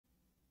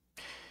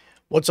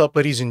What's up,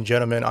 ladies and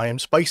gentlemen? I am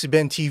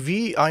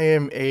SpicyBenTV. I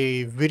am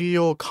a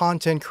video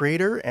content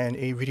creator and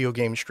a video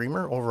game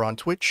streamer over on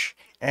Twitch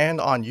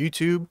and on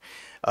YouTube.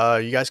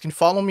 You guys can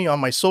follow me on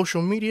my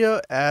social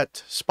media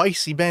at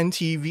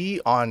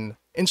SpicyBenTV on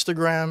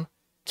Instagram,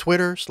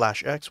 Twitter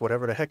 /X,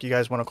 whatever the heck you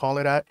guys want to call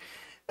it at,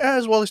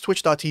 as well as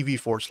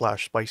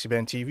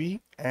twitch.tv/SpicyBenTV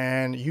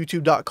and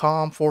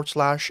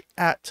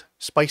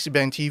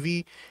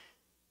youtube.com/@SpicyBenTV.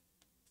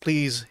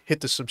 Please hit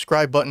the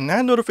subscribe button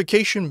and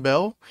notification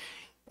bell.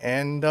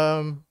 And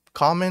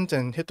comment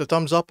and hit the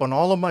thumbs up on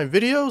all of my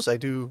videos. I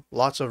do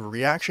lots of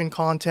reaction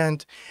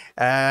content,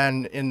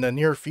 and in the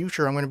near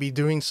future I'm going to be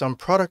doing some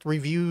product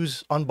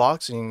reviews,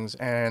 unboxings,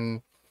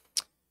 and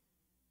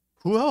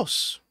who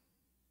else?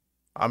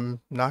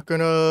 I'm not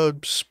gonna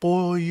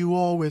spoil you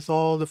all with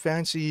all the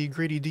fancy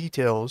gritty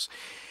details.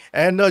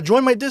 And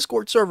join my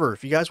Discord server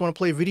if you guys want to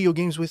play video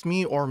games with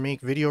me or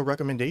make video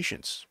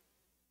recommendations.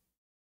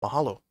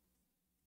 Mahalo.